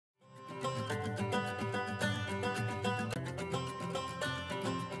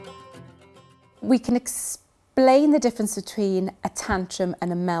We can explain the difference between a tantrum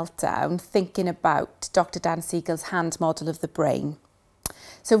and a meltdown thinking about Dr. Dan Siegel's hand model of the brain.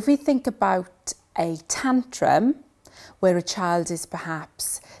 So if we think about a tantrum, where a child is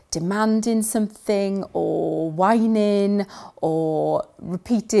perhaps demanding something or whining or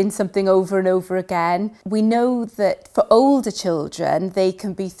repeating something over and over again, we know that for older children, they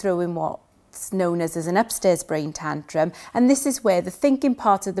can be throwing what's known as an upstairs brain tantrum. And this is where the thinking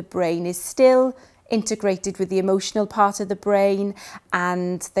part of the brain is still integrated with the emotional part of the brain,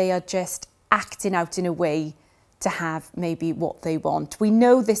 and they are just acting out in a way to have maybe what they want. We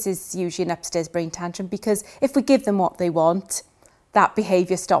know this is usually an upstairs brain tantrum because if we give them what they want, that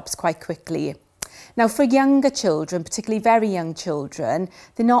behaviour stops quite quickly. Now for younger children, particularly very young children,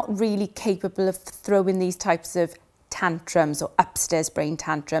 they're not really capable of throwing these types of tantrums or upstairs brain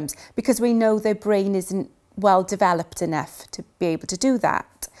tantrums because we know their brain isn't well developed enough to be able to do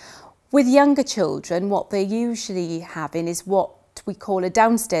that. With younger children, what they're usually having is what we call a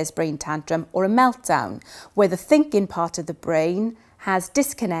downstairs brain tantrum or a meltdown, where the thinking part of the brain has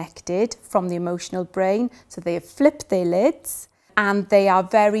disconnected from the emotional brain, so they have flipped their lids and they are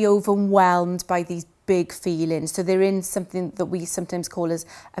very overwhelmed by these big feelings. So they're in something that we sometimes call as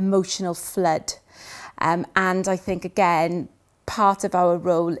emotional flood. And I think, again, part of our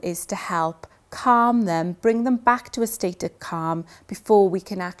role is to help calm them, bring them back to a state of calm before we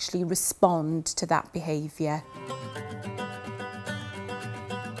can actually respond to that behaviour.